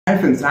Hi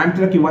friends, I'm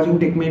Tilak, you're watching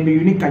Tech Made by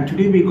Unique, and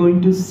today we're going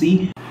to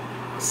see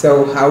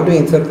how to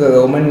insert the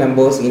Roman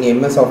numbers in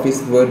MS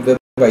Office Word Web.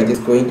 I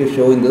just going to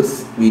show in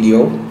this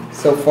video.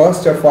 So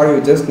first of all, you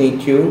just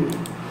need to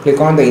click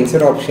on the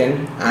insert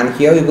option, and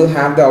here you will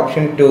have the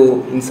option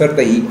to insert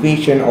the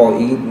equation or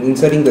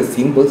inserting the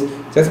symbols.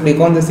 Just click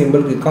on the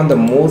symbol, click on the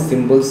more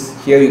symbols.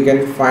 Here you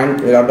can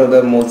find a lot of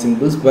the more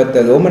symbols, but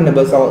the Roman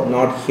numbers are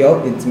not here.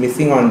 It's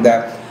missing on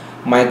the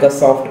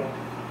Microsoft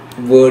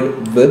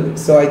Word Web.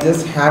 So I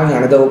just having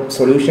another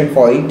solution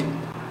for it,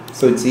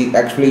 so it's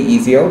actually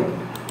easier.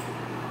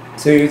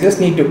 So you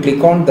just need to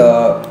click on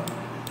the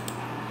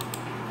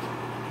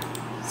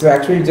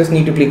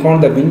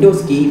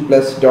Windows key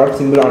plus dot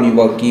symbol on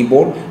your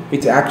keyboard,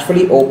 which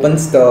actually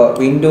opens the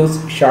Windows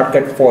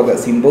shortcut for the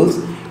symbols.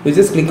 You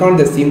just click on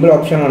the symbol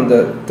option on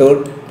the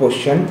third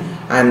position,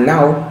 and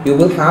now you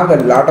will have a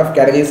lot of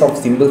categories of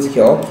symbols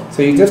here.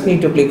 So you just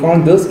need to click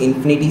on this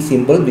infinity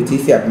symbol, which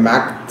is a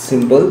Mac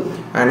symbol,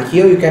 and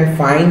here you can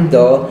find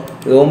the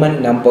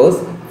Roman numbers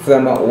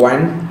from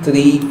 1,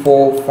 3,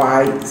 4,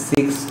 5,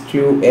 6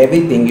 to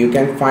everything. You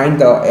can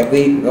find the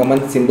every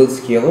Roman symbols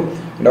here,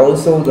 and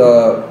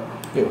also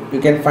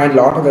you can find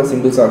lot of the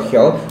symbols are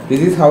here.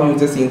 This is how you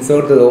just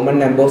insert the Roman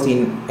numbers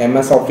in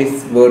MS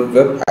Office Word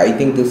Web. I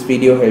think this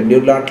video helped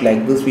you a lot.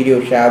 Like this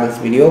video, share this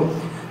video,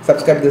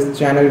 subscribe this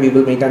channel. We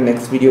will meet on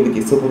next video with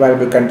the super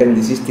valuable content.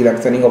 This is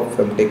Tilak signing off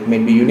from Tech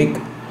Made by Unique.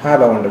 Have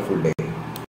a wonderful day.